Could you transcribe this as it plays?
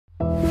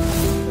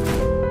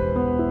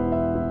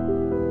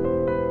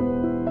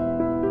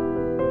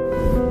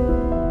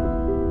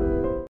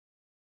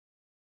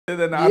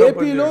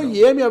ఏపీలో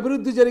ఏమి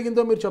అభివృద్ధి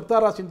జరిగిందో మీరు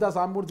చెప్తారా చింతా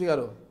సాంబమూర్తి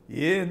గారు?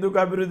 ఎందుకు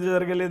అభివృద్ధి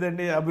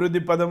జరగలేదండి? అభివృద్ధి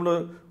పదంలో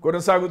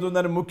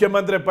కొనసాగుతుందని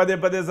ముఖ్యమంత్రి పదే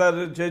పదే సార్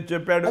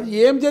చెప్పాడు.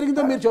 ఏం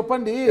జరిగిందో మీరు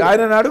చెప్పండి.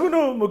 ఆయన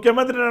అడుగును,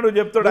 ముఖ్యమంత్రిని అడుగు,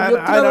 చెప్తాడు.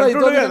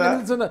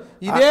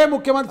 ఇదే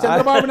ముఖ్యమంత్రి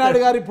చంద్రబాబు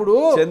నాయుడు గారు ఇప్పుడు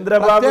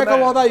ప్రత్యేక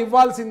హోదా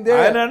ఇవ్వాల్సిందే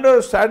ఆయన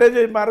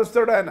స్ట్రాటజీ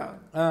మారుస్తాడు. ఆయన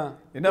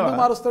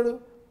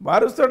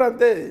మారుస్తాడు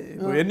అంతే.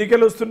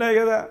 ఎన్నికలు వస్తున్నాయి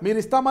కదా, మీరు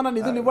ఇస్తామన్న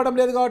నిధులు ఇవ్వడం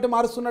లేదు కాబట్టి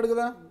మారుస్తున్నాడు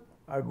కదా.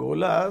 ఆ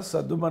గోల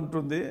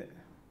సద్దుమంటుంది.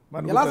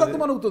 ఎలా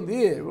సద్దుమనుగుతుంది?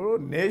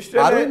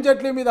 అరుణ్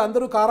జైట్లీ మీద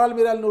అందరూ కారాలు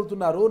మీరాలు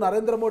నూరుతున్నారు.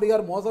 నరేంద్ర మోడీ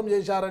గారు మోసం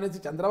చేశారనేసి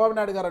చంద్రబాబు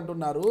నాయుడు గారు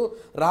అంటున్నారు.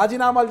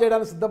 రాజీనామాలు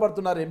చేయడానికి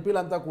సిద్ధపడుతున్నారు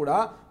ఎంపీలంతా కూడా,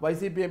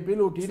 వైసీపీ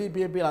ఎంపీలు,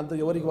 టీడీపీ ఎంపీలు అంతా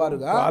ఎవరికి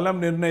వారుగా. కాలం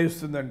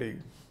నిర్ణయిస్తుందండి,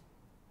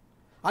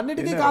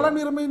 అన్నిటికీ కాలం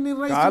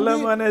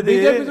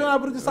నిర్ణయిస్తుంది.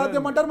 అభివృద్ధి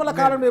సాధ్యం అంటారు, మళ్ళీ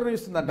కాలం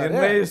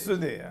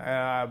నిర్ణయిస్తుంది.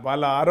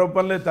 వాళ్ళ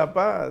ఆరోపణలే తప్ప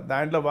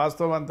దాంట్లో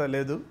వాస్తవం అంతా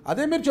లేదు.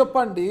 అదే మీరు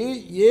చెప్పండి,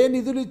 ఏ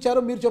నిధులు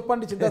ఇచ్చారో మీరు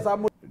చెప్పండి. చింతా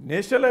సాంబమూర్తి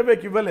నేషనల్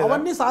హైవేకి ఇవ్వలేదు.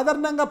 అవన్నీ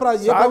సాధారణంగా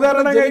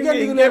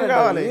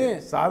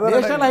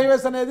నేషనల్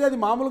హైవేస్ అనేది అది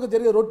మామూలుగా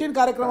జరిగే రొటీన్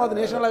కార్యక్రమం. అది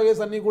నేషనల్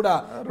హైవేస్ అన్ని కూడా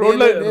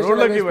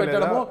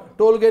పెట్టడము,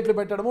 టోల్ గేట్లు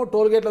పెట్టడము,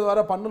 టోల్ గేట్ల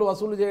ద్వారా పన్నులు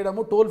వసూలు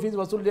చేయడము, టోల్ ఫీజు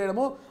వసూలు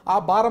చేయడము, ఆ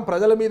భారం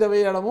ప్రజల మీద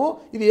వేయడము,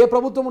 ఇది ఏ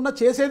ప్రభుత్వం ఉన్నా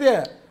చేసేదే.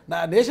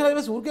 National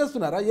highways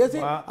ఊరికేస్తున్నారా?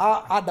 వేసి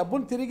ఆ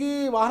డబ్బును తిరిగి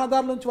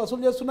వాహనదారుల నుంచి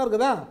వసూలు చేస్తున్నారు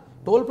కదా.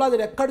 టోల్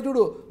ప్లాజా ఎక్కడ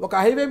చూడు, ఒక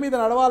హైవే మీద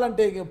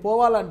నడవాలంటే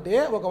పోవాలంటే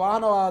ఒక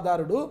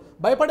వాహనదారుడు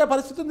భయపడే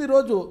పరిస్థితి ఉంది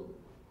ఈరోజు.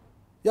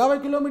 50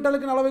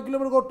 కిలోమీటర్లకి 40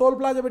 కిలోమీటర్కి ఒక టోల్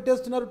ప్లాజా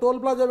పెట్టేస్తున్నారు. టోల్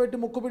ప్లాజా పెట్టి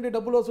ముక్కుపిండి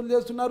డబ్బులు వసూలు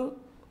చేస్తున్నారు.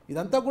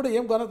 ఇదంతా కూడా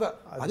ఏం ఘనత,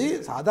 అది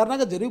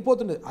సాధారణంగా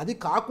జరిగిపోతుంది. అది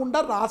కాకుండా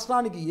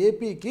రాష్ట్రానికి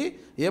ఏపీకి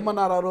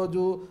ఏమన్నారు ఆ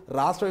రోజు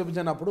రాష్ట్ర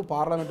విభజన అప్పుడు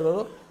పార్లమెంటులో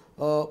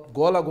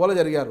గోల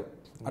జరిగారు.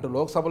 అటు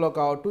లోక్సభలో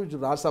కావచ్చు, ఇటు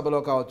రాజ్యసభలో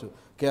కావచ్చు.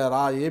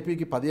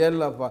 ఏపీకి 10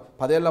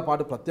 ఏళ్ల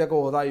పాటు ప్రత్యేక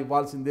హోదా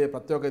ఇవ్వాల్సిందే,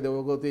 ప్రత్యేక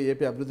ఇవ్వకపోతే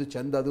ఏపీ అభివృద్ధి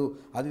చెందదు.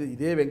 అది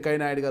ఇదే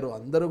వెంకయ్యనాయుడు గారు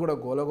అందరూ కూడా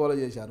గోలగోల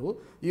చేశారు.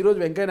 ఈరోజు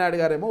వెంకయ్యనాయుడు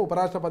గారేమో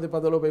ఉపరాష్ట్రపతి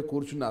పదవిలో పోయి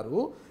కూర్చున్నారు.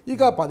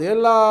 ఇక 10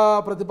 ఏళ్ల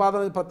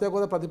ప్రత్యేక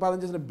హోదా ప్రతిపాదన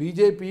చేసిన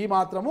బీజేపీ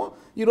మాత్రము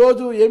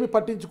ఈరోజు ఏమి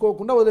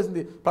పట్టించుకోకుండా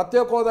వదిలేసింది.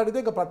 ప్రత్యేక హోదా అడిగితే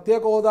ఇంకా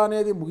ప్రత్యేక హోదా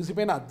అనేది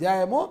ముగిసిపోయిన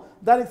అధ్యాయము,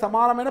 దానికి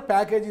సమానమైన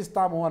ప్యాకేజీ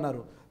ఇస్తాము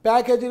అన్నారు.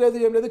 ప్యాకేజీ లేదు,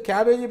 ఏం లేదు,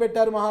 క్యాబేజీ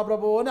పెట్టారు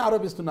మహాప్రభు అని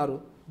ఆరోపిస్తున్నారు.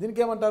 దీనికి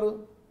ఏమంటారు?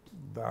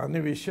 దాని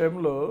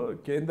విషయంలో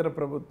కేంద్ర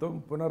ప్రభుత్వం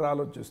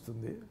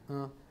పునరాలోచిస్తుంది,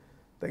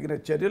 తగిన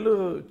చర్యలు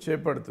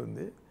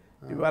చేపడుతుంది.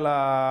 ఇవాళ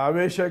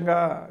ఆవేశంగా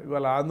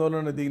ఇవాళ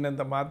ఆందోళన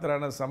దిగినంత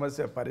మాత్రాన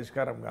సమస్య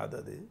పరిష్కారం కాదు.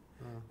 అది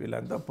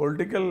వీళ్ళంతా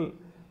పొలిటికల్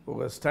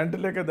ఒక స్టంట్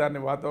లేక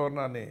దాన్ని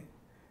వాతావరణాన్ని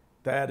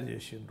తయారు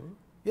చేసిండ్రు.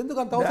 ఎందుకు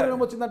అంత అవసరం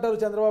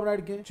ఏమొచ్చిందంటారు చంద్రబాబు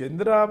నాయుడుకి?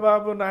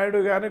 చంద్రబాబు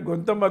నాయుడు కానీ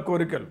గొంతమ్మ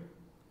కోరికలు,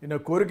 ఈయన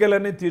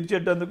కోరికలన్నీ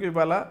తీర్చేటందుకు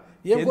ఇవాళ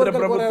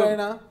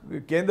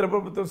కేంద్ర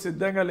ప్రభుత్వం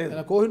సిద్ధంగా లేదు.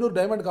 కోహినూర్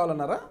డైమండ్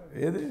కావాలన్నారా?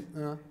 ఏది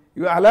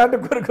అలాంటి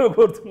కోరికలు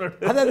కోరుతున్నాడు.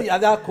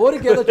 అది ఆ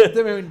కోరిక ఏదో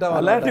చెప్తే మేము వింటాం.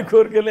 అలాంటి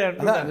కోరికలే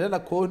అంటే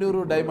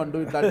కోహినూరు డైమండ్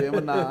ఇట్లాంటివి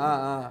ఏమన్నా,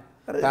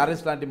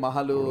 ప్యారిస్ లాంటి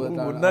మహల్,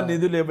 ఉన్న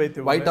నిధులు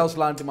ఏవైతే, వైట్ హౌస్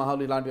లాంటి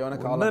మహల్, ఇలాంటివి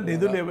ఏమైనా కావాలన్నా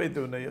నిధులు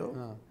ఏవైతే ఉన్నాయో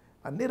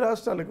అన్ని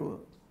రాష్ట్రాలకు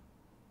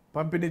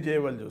పంపిణీ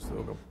చేయవలసి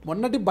చూస్తుంది.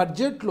 మొన్నటి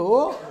బడ్జెట్లో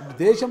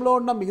దేశంలో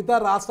ఉన్న మిగతా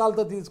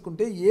రాష్ట్రాలతో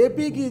తీసుకుంటే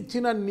ఏపీకి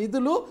ఇచ్చిన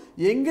నిధులు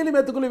ఎంగిలి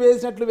మెతుకులు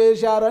వేసినట్లు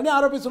వేశారు అని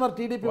ఆరోపిస్తున్నారు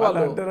టీడీపీ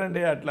వాళ్ళు.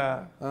 అంటారండి అట్లా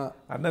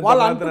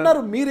వాళ్ళు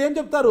అంటున్నారు, మీరేం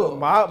చెప్తారు?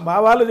 మా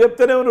వాళ్ళు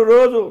చెప్తూనే ఉన్నారు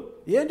రోజు.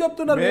 ఏం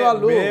చెప్తున్నారు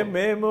వాళ్ళు?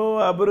 మేము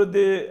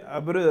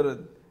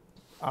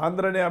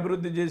ఆంధ్రని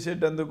అభివృద్ధి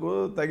చేసేటందుకు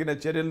తగిన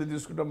చర్యలు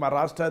తీసుకుంటాం. మా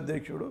రాష్ట్ర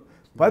అధ్యక్షుడు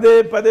పదే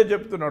పదే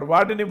చెప్తున్నాడు.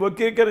 వాటిని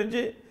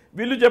వక్రీకరించి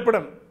వీళ్ళు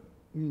చెప్పడం,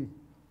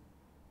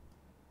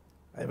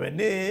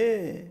 అవన్నీ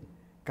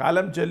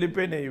కాలం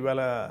చెల్లిపోయినాయి.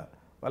 ఇవాళ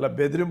వాళ్ళ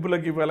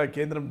బెదిరింపులకు ఇవాళ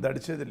కేంద్రం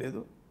దడిచేది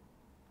లేదు.